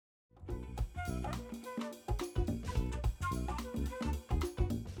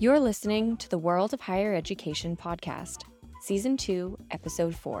You're listening to the World of Higher Education podcast, Season 2,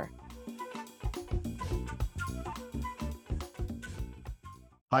 Episode 4.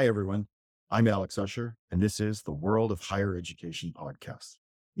 Hi, everyone. I'm Alex Usher, and this is the World of Higher Education podcast.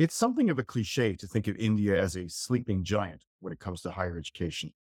 It's something of a cliche to think of India as a sleeping giant when it comes to higher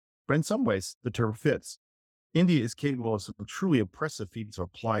education, but in some ways, the term fits. India is capable of some truly impressive feats of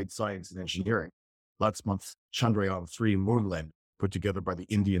applied science and engineering. Last month's Chandrayaan-3 moon landing, put together by the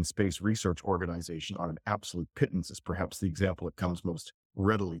Indian Space Research Organization on an absolute pittance, is perhaps the example that comes most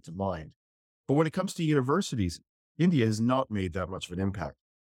readily to mind. But when it comes to universities, India has not made that much of an impact.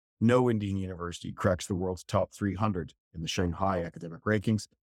 No Indian university cracks the world's top 300 in the Shanghai academic rankings,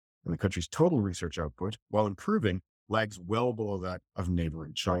 and the country's total research output, while improving, lags well below that of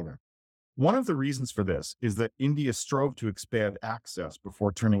neighboring China. One of the reasons for this is that India strove to expand access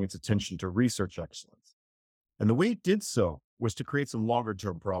before turning its attention to research excellence. And the way it did so was to create some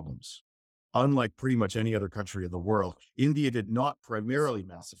longer-term problems. Unlike pretty much any other country in the world, India did not primarily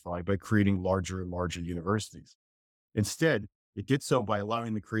massify by creating larger and larger universities. Instead, it did so by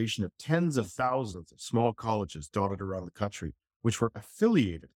allowing the creation of tens of thousands of small colleges dotted around the country, which were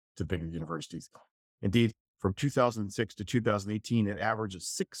affiliated to bigger universities. Indeed, from 2006 to 2018, an average of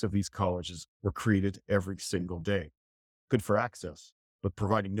 6 of these colleges were created every single day. Good for access, but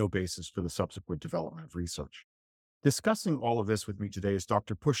providing no basis for the subsequent development of research. Discussing all of this with me today is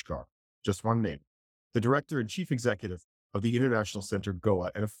Dr. Pushkar, just one name, the Director and Chief Executive of the International Centre Goa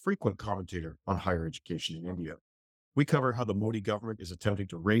and a frequent commentator on higher education in India. We cover how the Modi government is attempting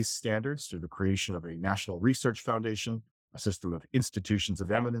to raise standards through the creation of a national research foundation, a system of institutions of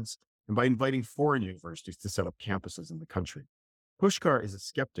eminence, and by inviting foreign universities to set up campuses in the country. Pushkar is a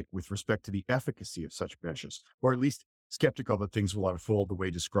skeptic with respect to the efficacy of such measures, or at least skeptical that things will unfold the way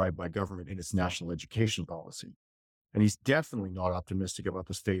described by government in its national education policy. And he's definitely not optimistic about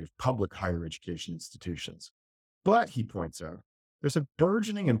the state of public higher education institutions. But, he points out, there's a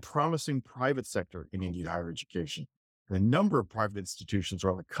burgeoning and promising private sector in Indian higher education, and a number of private institutions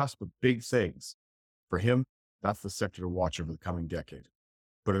are on the cusp of big things. For him, that's the sector to watch over the coming decade.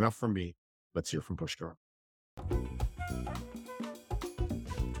 But enough from me. Let's hear from Pushkar.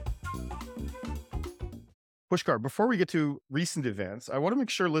 Pushkar, before we get to recent events, I want to make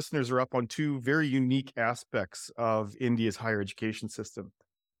sure listeners are up on 2 very unique aspects of India's higher education system.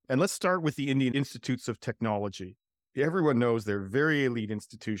 And let's start with the Indian Institutes of Technology. Everyone knows they're very elite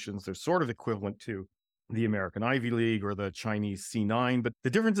institutions. They're sort of equivalent to the American Ivy League or the Chinese C9, but the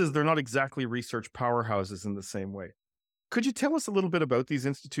difference is they're not exactly research powerhouses in the same way. Could you tell us a little bit about these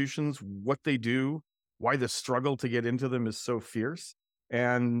institutions, what they do, why the struggle to get into them is so fierce?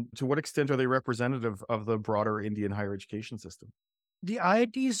 And to what extent are they representative of the broader Indian higher education system? The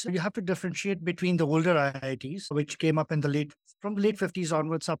IITs, you have to differentiate between the older IITs, which came up from the late 50s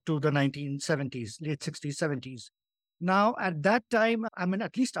onwards up to the 1970s, late 60s, 70s. Now, at that time,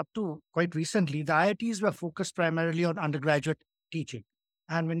 at least up to quite recently, the IITs were focused primarily on undergraduate teaching.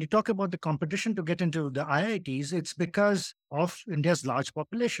 And when you talk about the competition to get into the IITs, it's because of India's large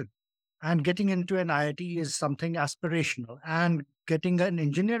population. And getting into an IIT is something aspirational, and getting an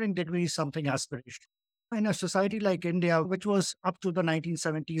engineering degree is something aspirational. In a society like India, which was up to the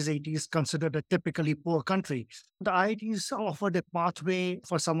 1970s, 80s, considered a typically poor country, the IITs offered a pathway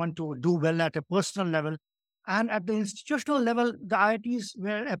for someone to do well at a personal level. And at the institutional level, the IITs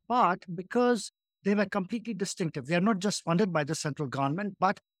were apart because they were completely distinctive. They are not just funded by the central government,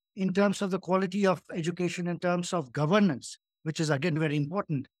 but in terms of the quality of education, in terms of governance, which is again very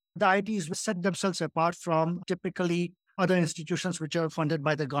important, the IITs set themselves apart from typically other institutions which are funded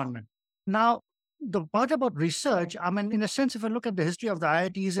by the government. Now, the part about research, in a sense, if I look at the history of the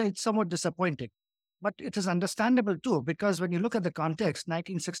IITs, it's somewhat disappointing. But it is understandable too, because when you look at the context,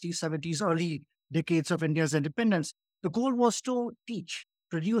 1960s, 70s, early decades of India's independence, the goal was to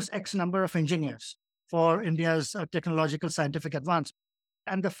produce X number of engineers for India's technological scientific advance.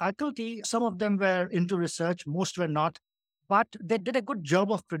 And the faculty, some of them were into research, most were not, but they did a good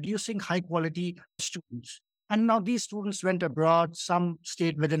job of producing high quality students. And now these students went abroad, some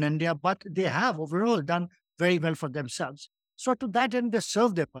stayed within India, but they have overall done very well for themselves. So to that end, they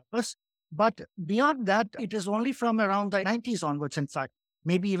serve their purpose. But beyond that, it is only from around the 90s onwards, in fact,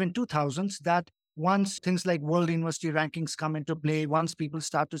 maybe even 2000s, that once things like world university rankings come into play, once people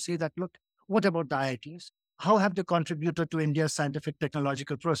start to say that, look, what about the IITs? How have they contributed to India's scientific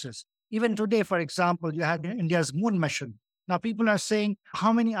technological process? Even today, for example, you had India's moon mission. Now, people are saying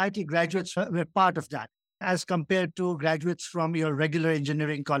how many IT graduates were part of that as compared to graduates from your regular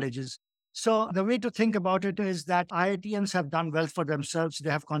engineering colleges. So the way to think about it is that IITians have done well for themselves. They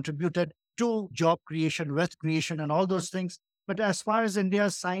have contributed to job creation, wealth creation, and all those things. But as far as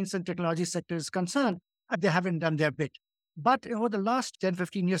India's science and technology sector is concerned, they haven't done their bit. But over the last 10,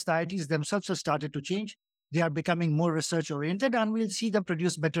 15 years, the IITs themselves have started to change. They are becoming more research oriented, and we'll see them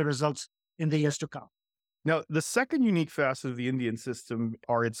produce better results in the years to come. Now, the second unique facet of the Indian system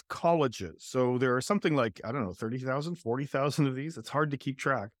are its colleges. So there are something like, 30,000, 40,000 of these. It's hard to keep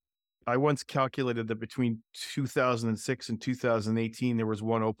track. I once calculated that between 2006 and 2018, there was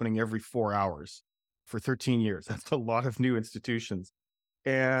one opening every 4 hours for 13 years. That's a lot of new institutions.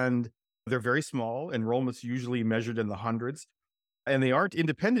 And they're very small. Enrollment's usually measured in the hundreds. And they aren't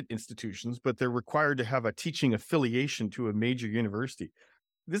independent institutions, but they're required to have a teaching affiliation to a major university.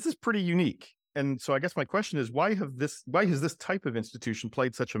 This is pretty unique. And so I guess my question is, why has this type of institution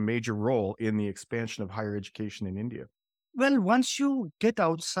played such a major role in the expansion of higher education in India? Well, once you get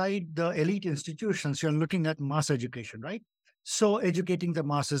outside the elite institutions, you're looking at mass education, right? So educating the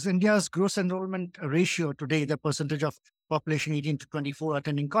masses. India's gross enrollment ratio today, the percentage of population 18 to 24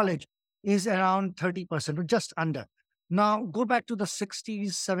 attending college, is around 30% or just under. Now, go back to the 60s,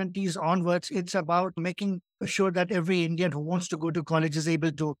 70s onwards. It's about making sure that every Indian who wants to go to college is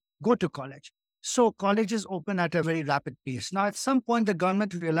able to go to college. So colleges open at a very rapid pace. Now, at some point, the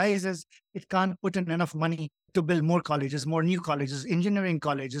government realizes it can't put in enough money to build more colleges, more new colleges, engineering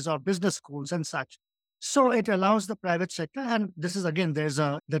colleges or business schools and such. So it allows the private sector. And this is, again, there's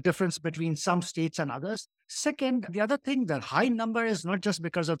the difference between some states and others. Second, the other thing, the high number is not just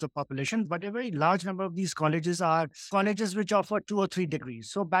because of the population, but a very large number of these colleges are colleges which offer 2 or 3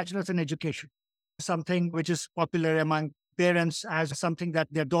 degrees. So bachelor's in education, something which is popular among parents as something that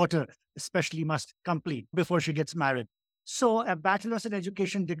their daughter especially must complete before she gets married. So a bachelor's in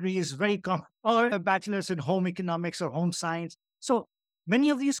education degree is very common, or a bachelor's in home economics or home science. So many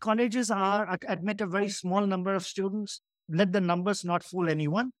of these colleges admit a very small number of students. Let the numbers not fool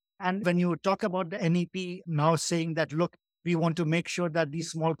anyone. And when you talk about the NEP now saying that, look, we want to make sure that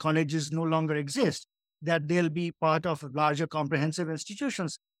these small colleges no longer exist, that they'll be part of larger comprehensive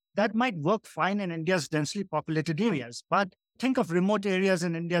institutions, that might work fine in India's densely populated areas. But think of remote areas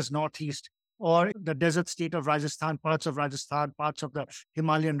in India's northeast or the desert state of Rajasthan, parts of the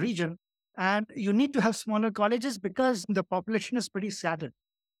Himalayan region. And you need to have smaller colleges because the population is pretty scattered.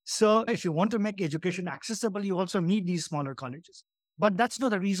 So if you want to make education accessible, you also need these smaller colleges. But that's not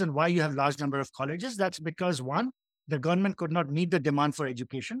the reason why you have large number of colleges. That's because, one, the government could not meet the demand for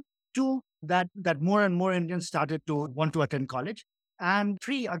education. Two, that more and more Indians started to want to attend college. And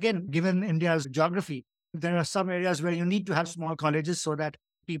three, again, given India's geography, there are some areas where you need to have small colleges so that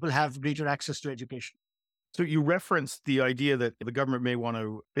people have greater access to education. So you referenced the idea that the government may want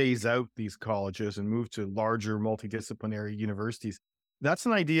to phase out these colleges and move to larger multidisciplinary universities. That's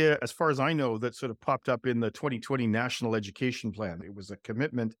an idea, as far as I know, that sort of popped up in the 2020 National Education Plan. It was a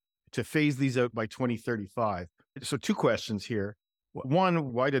commitment to phase these out by 2035. So 2 questions here.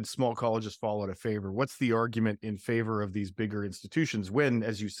 One, why did small colleges fall out of favor? What's the argument in favor of these bigger institutions when,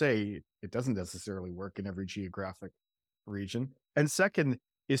 as you say, it doesn't necessarily work in every geographic region? And second,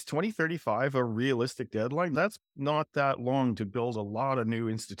 is 2035 a realistic deadline? That's not that long to build a lot of new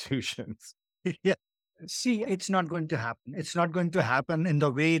institutions. Yeah. See, it's not going to happen. It's not going to happen in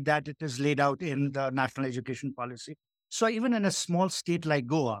the way that it is laid out in the national education policy. So even in a small state like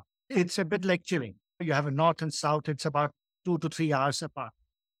Goa, it's a bit like chilling. You have a north and south, it's about 2 to 3 hours apart.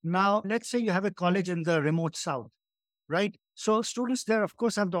 Now, let's say you have a college in the remote south, right? So students there, of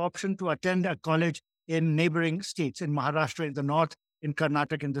course, have the option to attend a college in neighboring states, in Maharashtra in the north, in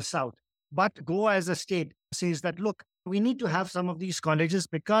Karnataka in the south. But Goa as a state says that, look, we need to have some of these colleges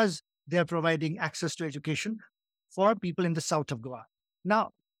because they're providing access to education for people in the south of Goa.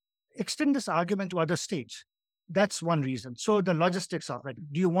 Now, extend this argument to other states. That's one reason. So the logistics of it.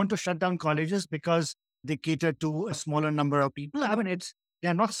 Do you want to shut down colleges because they cater to a smaller number of people? I mean,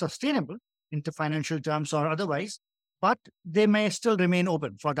 they're not sustainable into financial terms or otherwise, but they may still remain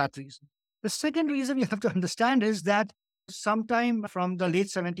open for that reason. The second reason you have to understand is that sometime from the late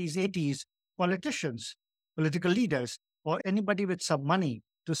 70s, 80s, politicians, political leaders, or anybody with some money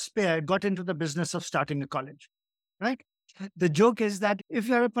to spare got into the business of starting a college, right? The joke is that if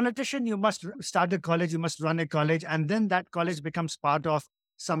you're a politician, you must start a college, you must run a college, and then that college becomes part of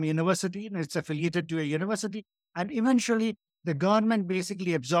some university and it's affiliated to a university. And eventually the government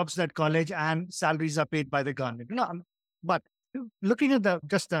basically absorbs that college and salaries are paid by the government. But looking at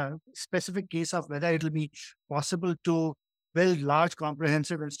just the specific case of whether it'll be possible to build large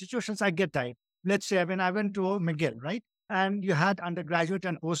comprehensive institutions, I get that. Let's say, I went to McGill, right? And you had undergraduate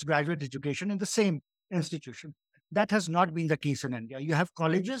and postgraduate education in the same institution. That has not been the case in India. You have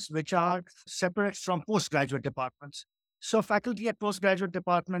colleges which are separate from postgraduate departments. So faculty at postgraduate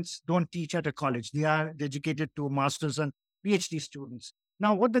departments don't teach at a college. They are dedicated to masters and PhD students.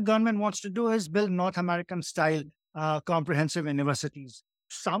 Now, what the government wants to do is build North American style comprehensive universities.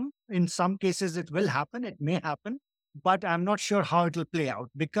 In some cases, it will happen, it may happen, but I'm not sure how it will play out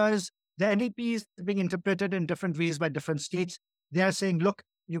because the NEP is being interpreted in different ways by different states. They are saying, look,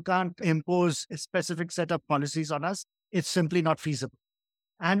 you can't impose a specific set of policies on us. It's simply not feasible.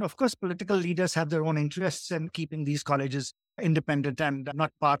 And of course, political leaders have their own interests in keeping these colleges independent and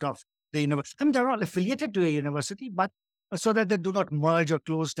not part of the university. I mean, they're all affiliated to a university, but so that they do not merge or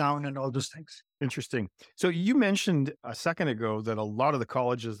close down and all those things. Interesting. So you mentioned a second ago that a lot of the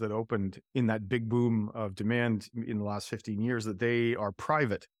colleges that opened in that big boom of demand in the last 15 years, that they are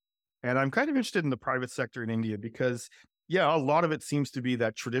private. And I'm kind of interested in the private sector in India because, yeah, a lot of it seems to be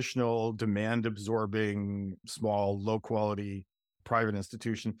that traditional demand absorbing, small, low quality private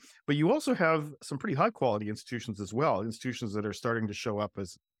institution. But you also have some pretty high quality institutions as well, institutions that are starting to show up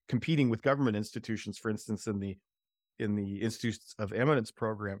as competing with government institutions, for instance, in the Institutes of Eminence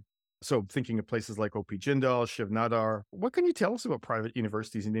program. So thinking of places like OP Jindal, Shiv Nadar, what can you tell us about private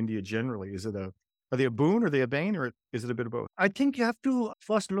universities in India generally? Are they a boon? Are they a bane? Or is it a bit of both? I think you have to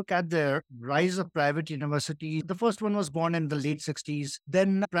first look at the rise of private universities. The first one was born in the late 60s.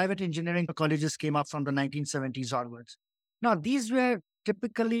 Then private engineering colleges came up from the 1970s onwards. Now, these were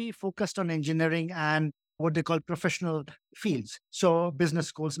typically focused on engineering and what they call professional fields. So business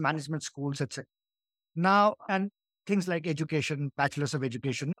schools, management schools, etc. Now, and things like education, bachelors of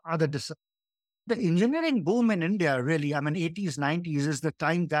education, other disciplines. The engineering boom in India, really, 80s, 90s is the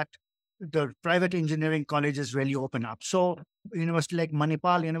time that the private engineering colleges really open up. So, university like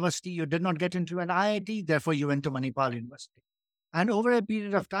Manipal University, you did not get into an IIT, therefore you went to Manipal University. And over a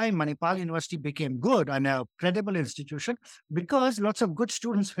period of time, Manipal University became good and a credible institution because lots of good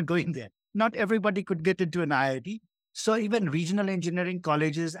students were going there. Not everybody could get into an IIT. So even regional engineering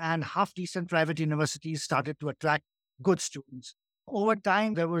colleges and half-decent private universities started to attract good students. Over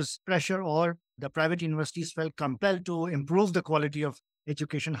time, there was pressure, or the private universities felt compelled to improve the quality of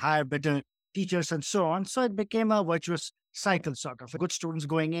education, hire better teachers, and so on. So it became a virtuous cycle, sort of. Good students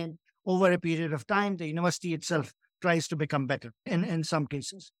going in. Over a period of time, the university itself tries to become better in some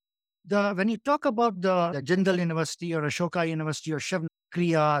cases. When you talk about the Jindal University or Ashoka University or Shiv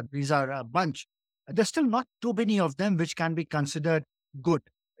Kriya, these are a bunch. There's still not too many of them which can be considered good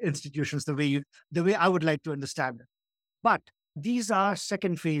institutions the way I would like to understand it. But these are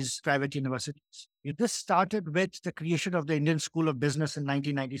second phase private universities. This started with the creation of the Indian School of Business in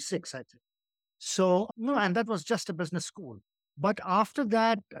 1996, I think. So, no, and that was just a business school. But after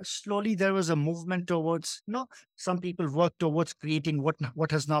that, slowly there was a movement towards, some people worked towards creating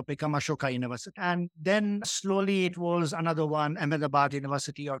what has now become Ashoka University. And then slowly it was another one, Ahmedabad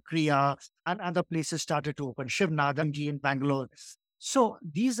University or Kriya, and other places started to open, Shiv Nadamji in Bangalore. So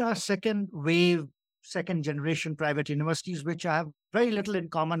these are second generation private universities, which have very little in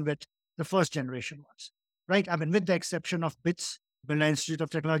common with the first generation ones, right? With the exception of BITS, Birla Institute of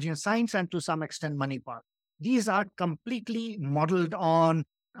Technology and Science, and to some extent Manipal. These are completely modeled on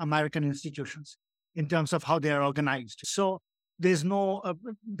American institutions in terms of how they are organized. So there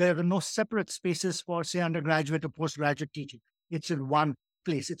are no separate spaces for, say, undergraduate or postgraduate teaching. It's in one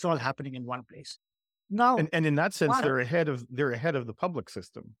place. It's all happening in one place. Now, and in that sense, they're ahead of the public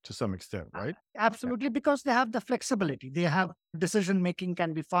system to some extent, right? Absolutely, because they have the flexibility. They have decision making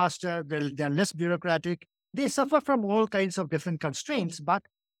can be faster. They're less bureaucratic. They suffer from all kinds of different constraints, but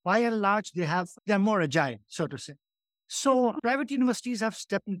by and large, they're more agile, so to say. So private universities have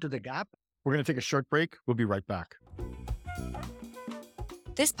stepped into the gap. We're going to take a short break. We'll be right back.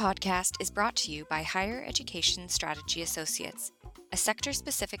 This podcast is brought to you by Higher Education Strategy Associates, a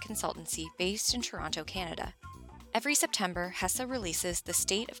sector-specific consultancy based in Toronto, Canada. Every September, HESA releases the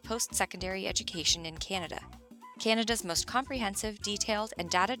State of Post-Secondary Education in Canada, Canada's most comprehensive, detailed, and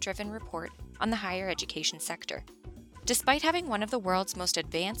data-driven report on the higher education sector. Despite having one of the world's most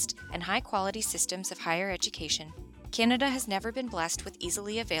advanced and high-quality systems of higher education, Canada has never been blessed with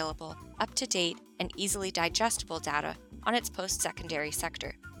easily available, up-to-date, and easily digestible data on its post-secondary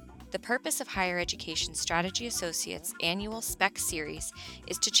sector. The purpose of Higher Education Strategy Associates' annual SPEC series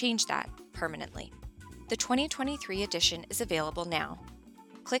is to change that permanently. The 2023 edition is available now.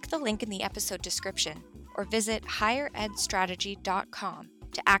 Click the link in the episode description or visit higheredstrategy.com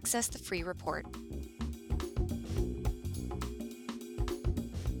to access the free report.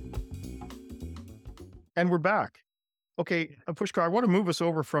 And we're back. Okay, Pushkar, I want to move us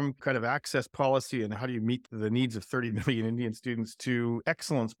over from kind of access policy and how do you meet the needs of 30 million Indian students to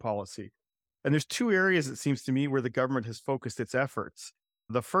excellence policy. And there's two areas, it seems to me, where the government has focused its efforts.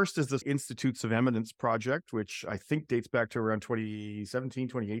 The first is the Institutes of Eminence project, which I think dates back to around 2017,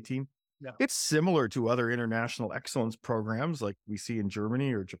 2018. Yeah. It's similar to other international excellence programs like we see in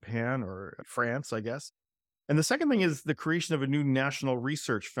Germany or Japan or France, I guess. And the second thing is the creation of a new national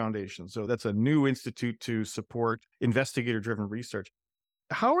research foundation. So that's a new institute to support investigator driven research.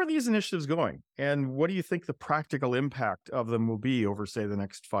 How are these initiatives going? And what do you think the practical impact of them will be over, say, the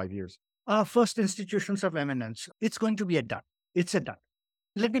next 5 years? First, institutions of eminence. It's going to be a done. It's a done.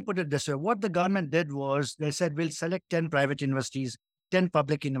 Let me put it this way. What the government did was they said, we'll select 10 private universities, 10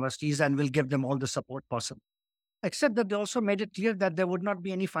 public universities, and we'll give them all the support possible. Except that they also made it clear that there would not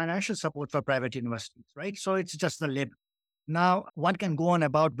be any financial support for private universities, right? So it's just the label. Now, one can go on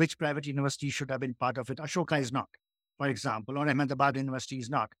about which private university should have been part of it. Ashoka is not, for example, or Ahmedabad University is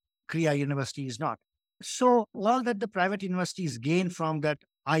not. Kriya University is not. So all that the private universities gain from that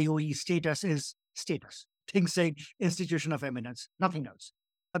IOE status is status. Things like institution of eminence, nothing else.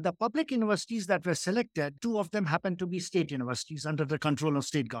 But the public universities that were selected, two of them happen to be state universities under the control of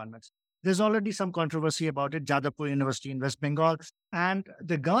state governments. There's already some controversy about it, Jadavpur University in West Bengal. And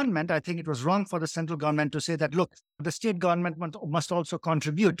the government, I think it was wrong for the central government to say that, look, the state government must also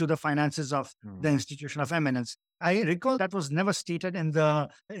contribute to the finances of the institution of eminence. I recall that was never stated in the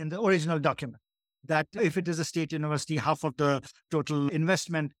original document, that if it is a state university, half of the total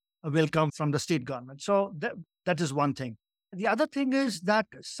investment will come from the state government. So that is one thing. The other thing is that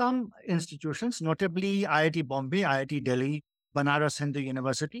some institutions, notably IIT Bombay, IIT Delhi, Banaras Hindu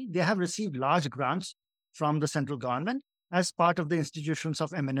University, they have received large grants from the central government as part of the Institutions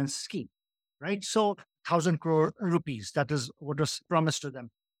of Eminence scheme, right? So 1,000 crore rupees, that is what was promised to them.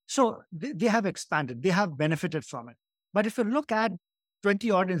 So they have expanded, they have benefited from it. But if you look at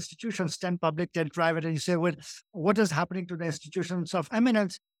 20 odd institutions, 10 public, 10 private, and you say, well, what is happening to the institutions of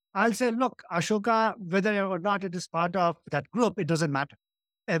eminence? I'll say, look, Ashoka, whether or not it is part of that group, it doesn't matter.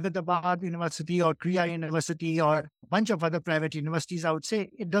 Ahmedabad University or Kriya University or a bunch of other private universities, I would say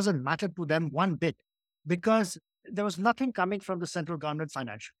it doesn't matter to them one bit because there was nothing coming from the central government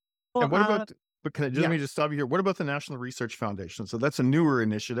financially. And what about, let me just stop you here. What about the National Research Foundation? So that's a newer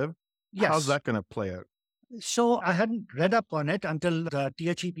initiative. Yes. How's that going to play out? So I hadn't read up on it until the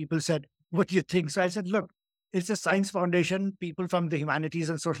THE people said, what do you think? So I said, look, it's a science foundation. People from the humanities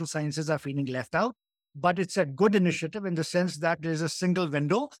and social sciences are feeling left out. But it's a good initiative in the sense that there's a single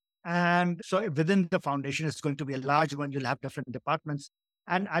window. And so within the foundation, it's going to be a large one. You'll have different departments.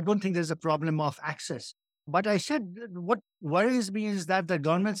 And I don't think there's a problem of access. But I said, what worries me is that the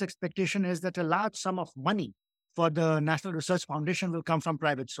government's expectation is that a large sum of money for the National Research Foundation will come from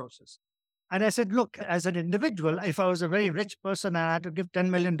private sources. And I said, look, as an individual, if I was a very rich person and I had to give $10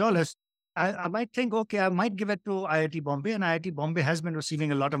 million, I might think, okay, I might give it to IIT Bombay, and IIT Bombay has been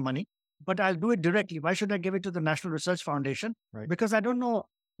receiving a lot of money, but I'll do it directly. Why should I give it to the National Research Foundation? Right. Because I don't know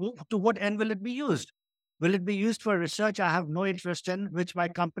to what end will it be used. Will it be used for research I have no interest in, which my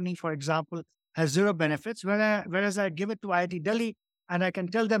company, for example, has zero benefits, whereas I give it to IIT Delhi and I can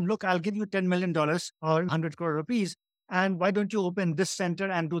tell them, look, I'll give you $10 million or 100 crore rupees. And why don't you open this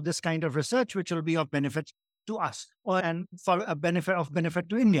center and do this kind of research, which will be of benefit to us and for a benefit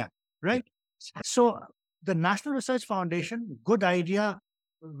to India, right? So the National Research Foundation, good idea.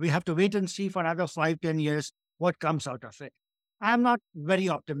 We have to wait and see for another 5-10 years what comes out of it. I'm not very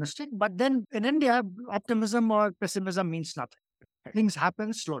optimistic, but then in India, optimism or pessimism means nothing. Things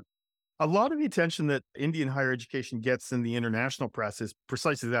happen slowly. A lot of the attention that Indian higher education gets in the international press is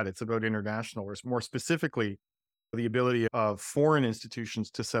precisely that. It's about international, or more specifically, the ability of foreign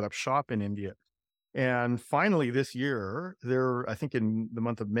institutions to set up shop in India. And finally, this year, I think in the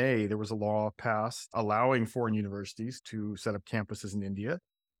month of May, there was a law passed allowing foreign universities to set up campuses in India.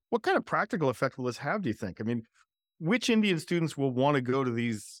 What kind of practical effect will this have, do you think? I mean, which Indian students will want to go to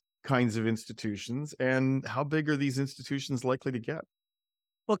these kinds of institutions, and how big are these institutions likely to get?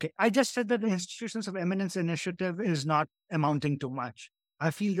 Okay, I just said that the Institutions of Eminence initiative is not amounting to much.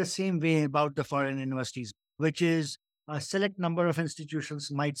 I feel the same way about the foreign universities, which is a select number of institutions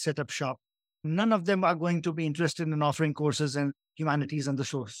might set up shop. None of them are going to be interested in offering courses in humanities and the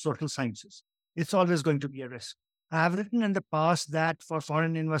social sciences. It's always going to be a risk. I have written in the past that for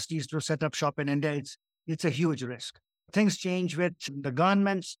foreign universities to set up shop in India, it's a huge risk. Things change with the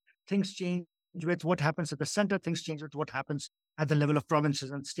governments, things change with what happens at the center, things change with what happens at the level of provinces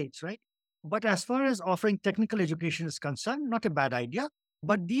and states, right? But as far as offering technical education is concerned, not a bad idea.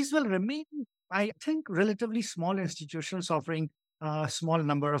 But these will remain, I think, relatively small institutions offering a small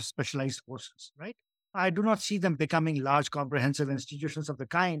number of specialized courses, right? I do not see them becoming large comprehensive institutions of the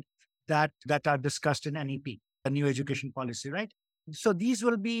kind that are discussed in NEP, the new education policy, right? So these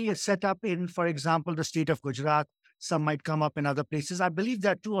will be set up in, for example, the state of Gujarat. Some might come up in other places. I believe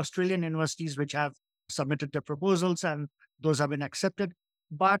there are 2 Australian universities which have submitted their proposals and those have been accepted.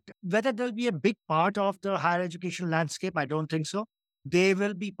 But whether they'll be a big part of the higher education landscape, I don't think so. They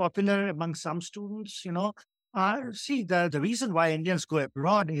will be popular among some students, See, the reason why Indians go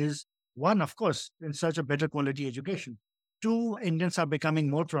abroad is one, of course, in search of better quality education. Two, Indians are becoming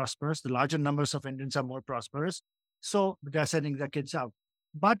more prosperous. The larger numbers of Indians are more prosperous. So they're sending their kids out.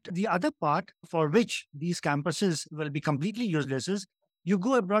 But the other part for which these campuses will be completely useless is you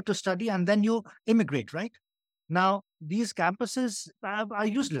go abroad to study and then you immigrate, right? Now, these campuses are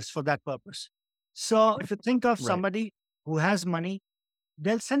useless for that purpose. So if you think of Right. somebody who has money,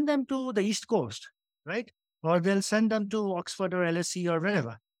 they'll send them to the East Coast, right? Or they'll send them to Oxford or LSE or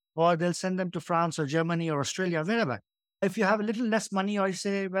wherever. Or they'll send them to France or Germany or Australia, wherever. If you have a little less money, or you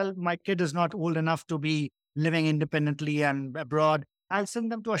say, well, my kid is not old enough to be living independently and abroad, I'll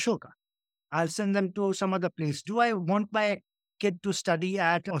send them to Ashoka. I'll send them to some other place. Do I want my kid to study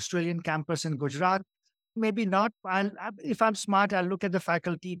at Australian campus in Gujarat? Maybe not. If I'm smart, I'll look at the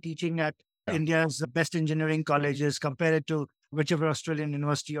faculty teaching at Yeah. India's best engineering colleges, compare it to whichever Australian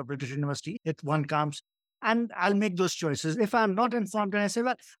university or British university it one comes, and I'll make those choices. If I'm not informed and I say,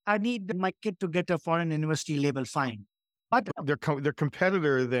 well, I need my kid to get a foreign university label, fine. But Their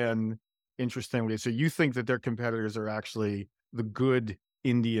competitor then, interestingly, so you think that their competitors are actually the good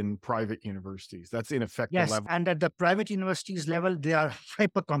Indian private universities. That's in effect the yes, level. and at the private universities level, they are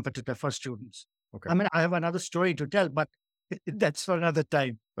hyper competitive for students. Okay. I mean, I have another story to tell, but that's for another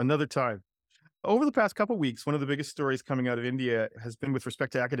time. Another time. Over the past couple of weeks, one of the biggest stories coming out of India has been with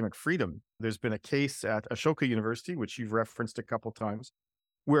respect to academic freedom. There's been a case at Ashoka University, which you've referenced a couple times,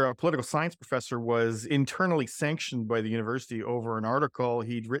 where a political science professor was internally sanctioned by the university over an article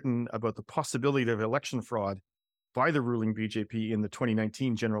he'd written about the possibility of election fraud by the ruling BJP in the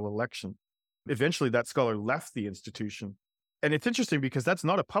 2019 general election. Eventually, that scholar left the institution. And it's interesting because that's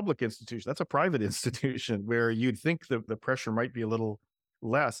not a public institution, that's a private institution where you'd think the pressure might be a little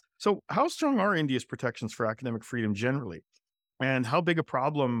less. So, how strong are India's protections for academic freedom generally? And how big a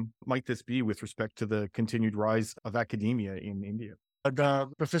problem might this be with respect to the continued rise of academia in India? The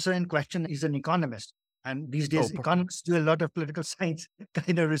professor in question is an economist. And these days, economists do a lot of political science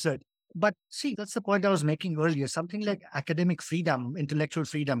kind of research. But see, that's the point I was making earlier. Something like academic freedom, intellectual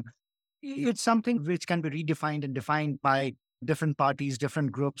freedom, it's something which can be redefined and defined by different parties,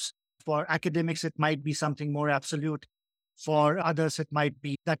 different groups. For academics, it might be something more absolute. For others, it might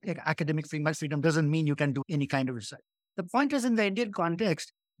be that academic freedom doesn't mean you can do any kind of research. The point is, in the Indian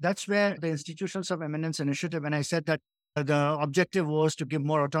context, that's where the Institutions of Eminence initiative, when I said that the objective was to give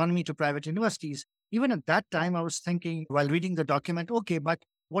more autonomy to private universities, even at that time, I was thinking while reading the document, okay, but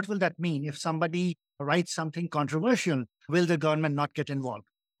what will that mean? If somebody writes something controversial, will the government not get involved?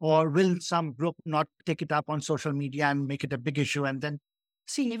 Or will some group not take it up on social media and make it a big issue? And then,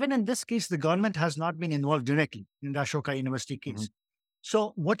 see, even in this case, the government has not been involved directly in the Ashoka University case. Mhm.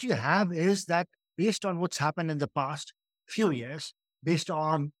 So what you have is that based on what's happened in the past few years, based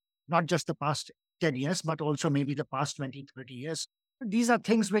on not just the past 10 years, but also maybe the past 20, 30 years, these are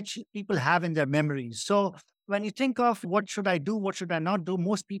things which people have in their memories. So when you think of what should I do, what should I not do,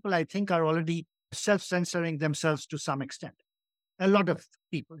 most people, I think, are already self-censoring themselves to some extent. A lot of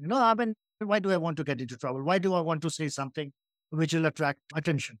people, I mean, why do I want to get into trouble? Why do I want to say something which will attract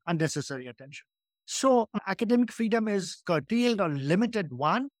attention, unnecessary attention? So academic freedom is curtailed or limited,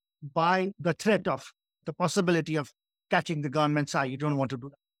 one, by the threat of the possibility of catching the government's eye. You don't want to do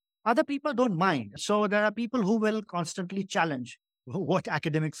that. Other people don't mind. So there are people who will constantly challenge what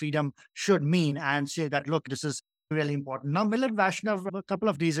academic freedom should mean and say that, look, this is really important. Now, Millard Vaishnav, a couple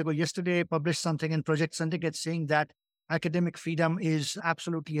of days ago, yesterday, published something in Project Syndicate saying that academic freedom is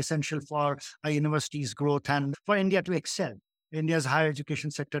absolutely essential for a university's growth and for India to excel, India's higher education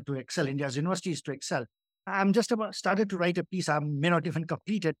sector to excel, India's universities to excel. I'm just about started to write a piece. I may not even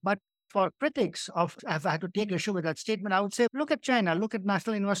complete it, but for critics of, if I had to take issue with that statement, I would say, look at China, look at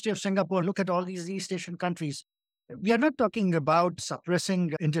National University of Singapore, look at all these East Asian countries. We are not talking about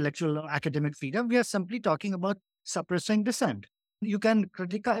suppressing intellectual or academic freedom. We are simply talking about suppressing dissent. You can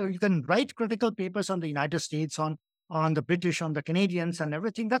write critical papers on the United States, on the British, on the Canadians and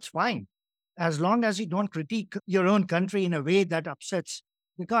everything. That's fine. As long as you don't critique your own country in a way that upsets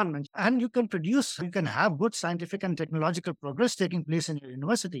the government. And you can have good scientific and technological progress taking place in your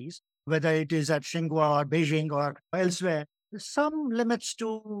universities, whether it is at Tsinghua or Beijing or elsewhere. There's some limits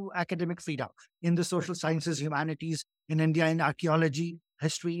to academic freedom in the social sciences, humanities, in India, in archaeology,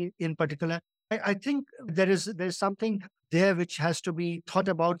 history in particular. I think there's something there which has to be thought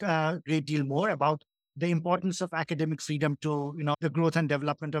about a great deal more about the importance of academic freedom to the growth and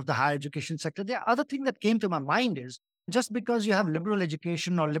development of the higher education sector. The other thing that came to my mind is just because you have liberal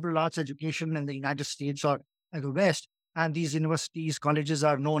education or liberal arts education in the United States or the West And these universities, colleges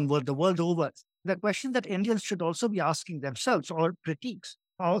are known the world over. The question that Indians should also be asking themselves, or critics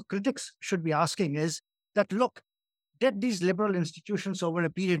should be asking, is that, look, did these liberal institutions over a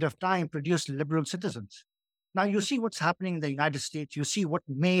period of time produce liberal citizens? Now, you see what's happening in the United States. You see what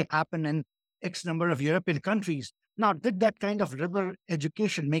may happen in X number of European countries. Now, did that kind of liberal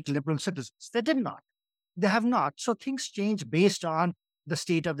education make liberal citizens? They did not. They have not. So things change based on the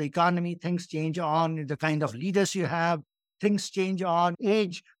state of the economy. Things change on the kind of leaders you have. Things change on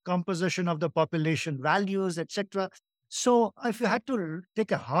age, composition of the population, values, etc. So if you had to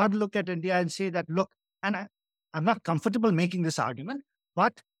take a hard look at India and say that, look, and I'm not comfortable making this argument,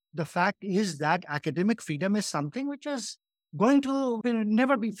 but the fact is that academic freedom is something which is going to will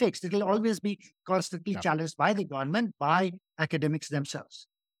never be fixed. It will always be constantly challenged by the government, by academics themselves.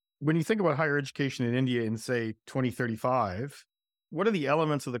 When you think about higher education in India in, say, 2035, what are the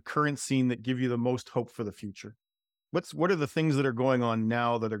elements of the current scene that give you the most hope for the future? What are the things that are going on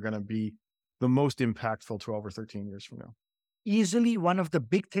now that are going to be the most impactful 12 or 13 years from now? Easily, one of the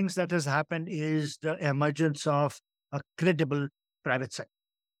big things that has happened is the emergence of a credible private sector.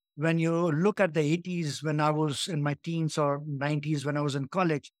 When you look at the 80s, when I was in my teens, or 90s, when I was in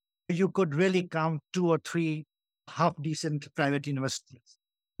college, you could really count 2 or 3 half-decent private universities.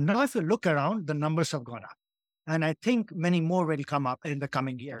 Now, if you look around, the numbers have gone up. And I think many more will come up in the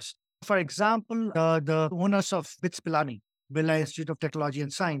coming years. For example, the owners of BITS Pilani, Birla Institute of Technology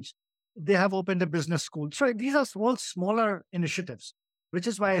and Science, they have opened a business school. So these are all smaller initiatives, which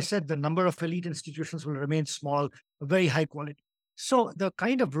is why I said the number of elite institutions will remain small, very high quality. So the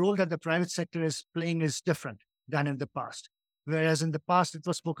kind of role that the private sector is playing is different than in the past. Whereas in the past, it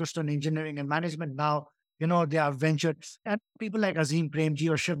was focused on engineering and management. Now, they are ventured. And people like Azim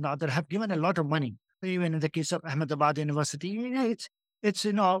Premji or Shiv Nadar have given a lot of money. Even in the case of Ahmedabad University, it's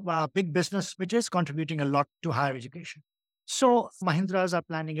a big business which is contributing a lot to higher education. So Mahindras are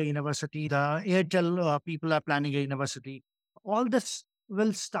planning a university. The Airtel people are planning a university. All this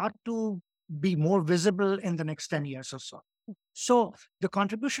will start to be more visible in the next 10 years or so. So the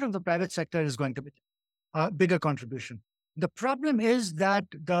contribution of the private sector is going to be a bigger contribution. The problem is that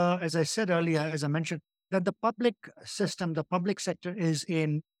as I said earlier, as I mentioned, that the public system, the public sector is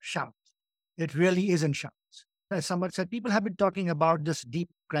in shambles. It really is in shambles. As someone said, people have been talking about this deep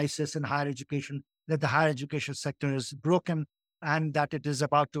crisis in higher education, that the higher education sector is broken and that it is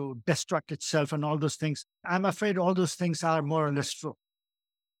about to destruct itself and all those things. I'm afraid all those things are more or less true.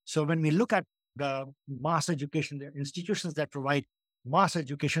 So when we look at the mass education, the institutions that provide mass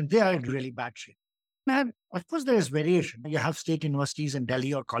education, they are in really bad shape. And of course, there is variation. You have state universities in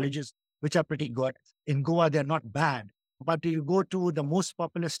Delhi or colleges, which are pretty good. In Goa, they're not bad. But you go to the most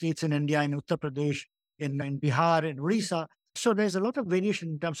populous states in India, in Uttar Pradesh, in Bihar, in Orissa. So there's a lot of variation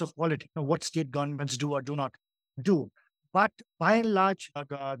in terms of quality, what state governments do or do not do. But by and large,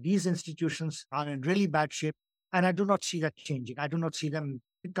 these institutions are in really bad shape. And I do not see that changing. I do not see them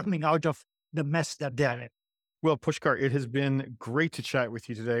coming out of the mess that they are in. Well, Pushkar, it has been great to chat with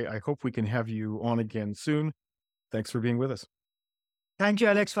you today. I hope we can have you on again soon. Thanks for being with us. Thank you,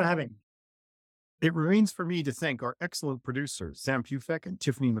 Alex, for having me. It remains for me to thank our excellent producers, Sam Pufek and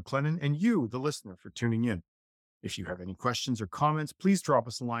Tiffany McLennan, and you, the listener, for tuning in. If you have any questions or comments, please drop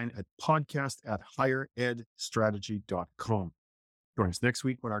us a line at podcast@higheredstrategy.com. Join us next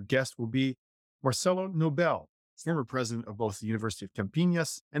week when our guest will be Marcelo Nobel, former president of both the University of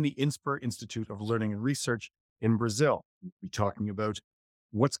Campinas and the INSPER Institute of Learning and Research in Brazil. We'll be talking about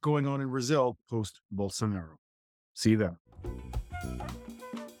what's going on in Brazil post-Bolsonaro. See you then.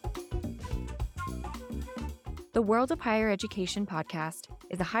 The World of Higher Education podcast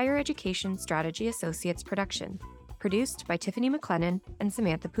is a Higher Education Strategy Associates production, produced by Tiffany McLennan and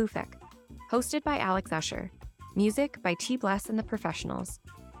Samantha Pufek, hosted by Alex Usher, music by T. Bless and the Professionals.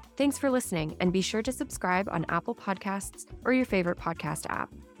 Thanks for listening, and be sure to subscribe on Apple Podcasts or your favorite podcast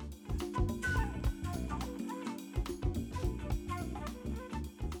app.